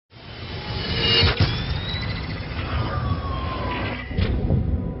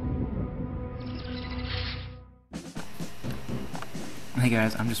Hey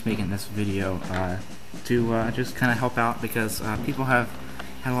guys, I'm just making this video to just kind of help out because people have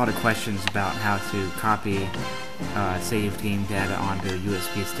had a lot of questions about how to copy saved game data onto a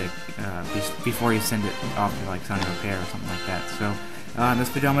USB stick before you send it off to like Sony Repair or something like that. So in this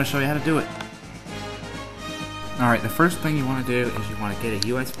video I'm going to show you how to do it. Alright, the first thing you want to do is you want to get a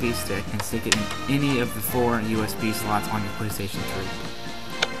USB stick and stick it in any of the 4 USB slots on your PlayStation 3.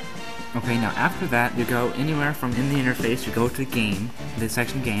 Okay, now after that, you go anywhere from in the interface, you go to game, the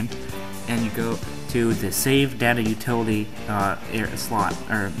section game, and you go to the save data utility slot,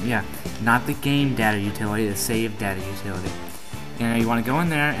 or yeah, not the game data utility, the save data utility. And you want to go in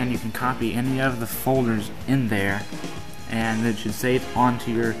there and you can copy any of the folders in there, and it should save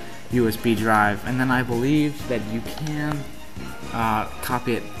onto your USB drive. And then I believe that you can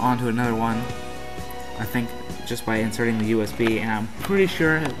copy it onto another one, I think just by inserting the USB, and I'm pretty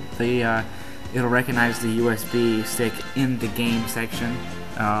sure it'll recognize the USB stick in the game section.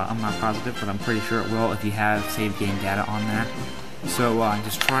 I'm not positive, but I'm pretty sure it will if you have saved game data on there. So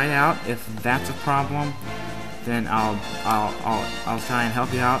just try it out. If that's a problem, then I'll try and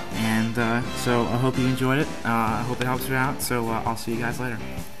help you out. And so I hope you enjoyed it. I hope it helps you out. So I'll see you guys later.